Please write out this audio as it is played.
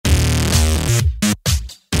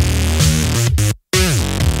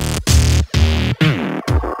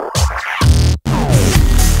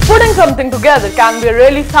something together can be a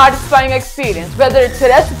really satisfying experience, whether it's a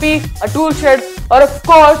recipe, a toolshed, or of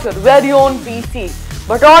course your very own PC.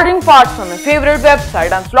 But ordering parts from a favorite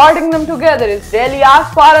website and slotting them together is really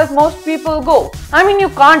as far as most people go. I mean, you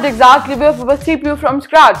can't exactly whip up a CPU from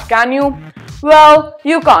scratch, can you? Well,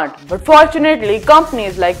 you can't, but fortunately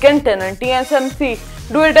companies like Kenton and TSMC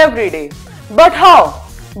do it every day. But how?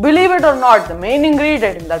 Believe it or not, the main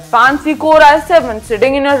ingredient in that fancy Core i7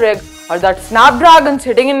 sitting in a rig or that Snapdragon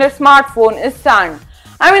sitting in your smartphone is sand.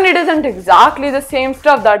 I mean, it isn't exactly the same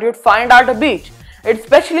stuff that you'd find at a beach. It's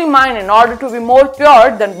specially mined in order to be more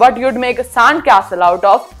pure than what you'd make a sand castle out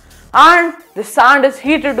of. And the sand is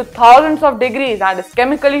heated to thousands of degrees and is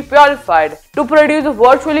chemically purified to produce a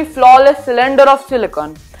virtually flawless cylinder of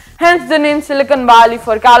silicon. Hence the name Silicon Valley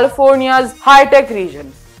for California's high-tech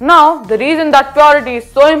region. Now, the reason that purity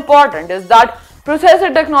is so important is that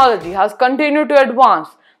processor technology has continued to advance.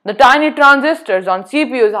 The tiny transistors on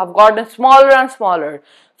CPUs have gotten smaller and smaller,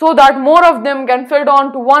 so that more of them can fit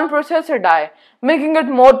onto one processor die, making it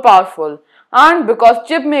more powerful. And because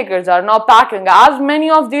chip makers are now packing as many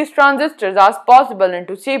of these transistors as possible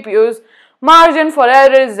into CPUs, margin for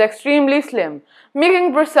error is extremely slim,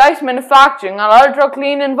 making precise manufacturing and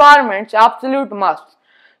ultra-clean environments absolute musts.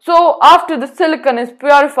 So after the silicon is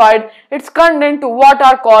purified, it's cut into what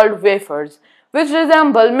are called wafers, which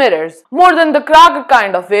resemble mirrors. More than the cracker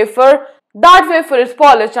kind of wafer, that wafer is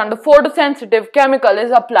polished and the photosensitive chemical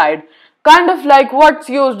is applied, kind of like what's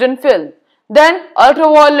used in film. Then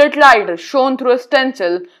ultraviolet light is shown through a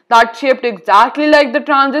stencil that's shaped exactly like the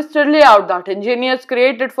transistor layout that engineers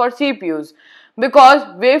created for CPUs.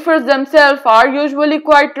 Because wafers themselves are usually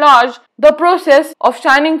quite large, the process of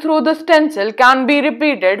shining through the stencil can be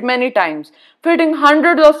repeated many times, fitting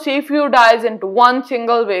hundreds of CPU dies into one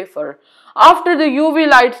single wafer. After the UV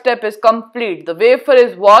light step is complete, the wafer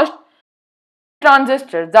is washed with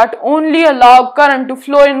transistors that only allow current to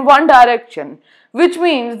flow in one direction, which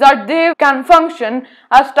means that they can function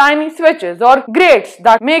as tiny switches or grates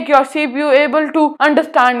that make your CPU able to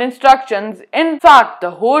understand instructions. In fact,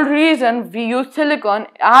 the whole reason we use silicon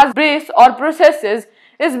as base or processes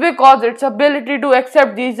is because its ability to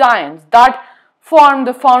accept these ions that form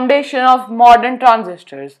the foundation of modern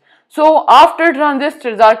transistors. So after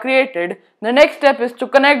transistors are created, the next step is to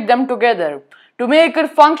connect them together to make a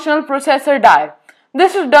functional processor die.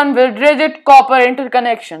 This is done with rigid copper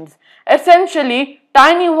interconnections, essentially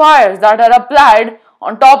tiny wires that are applied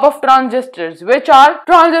on top of transistors, which are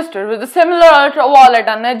transistors with a similar ultraviolet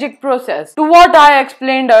and edging process to what I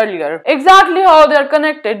explained earlier. Exactly how they are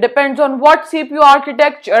connected depends on what CPU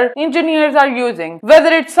architecture engineers are using,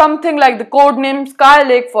 whether it's something like the codename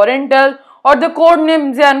Skylake for Intel or the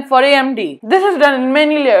codename Zen for AMD. This is done in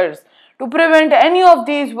many layers to prevent any of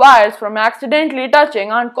these wires from accidentally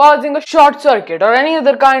touching and causing a short circuit or any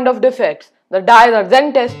other kind of defects. The dies are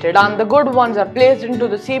then tested and the good ones are placed into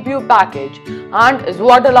the CPU package and is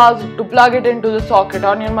what allows it to plug it into the socket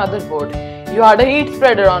on your motherboard. You add a heat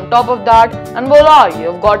spreader on top of that and voila,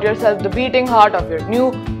 you've got yourself the beating heart of your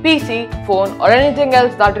new PC, phone or anything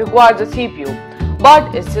else that requires a CPU.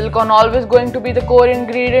 But is silicon always going to be the core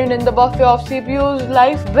ingredient in the buffet of CPU's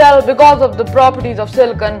life? Well, because of the properties of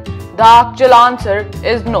silicon, the actual answer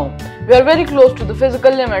is no. We are very close to the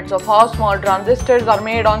physical limits of how small transistors are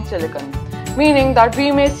made on silicon, meaning that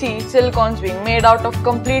we may see silicons being made out of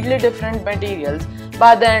completely different materials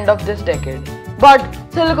by the end of this decade. But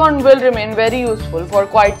silicon will remain very useful for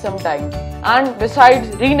quite some time. And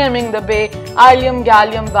besides renaming the bay Allium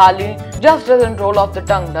Gallium Valley just doesn't roll off the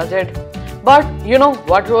tongue, does it? But you know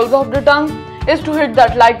what rolls off the tongue? Is to hit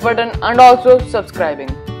that like button and also subscribing.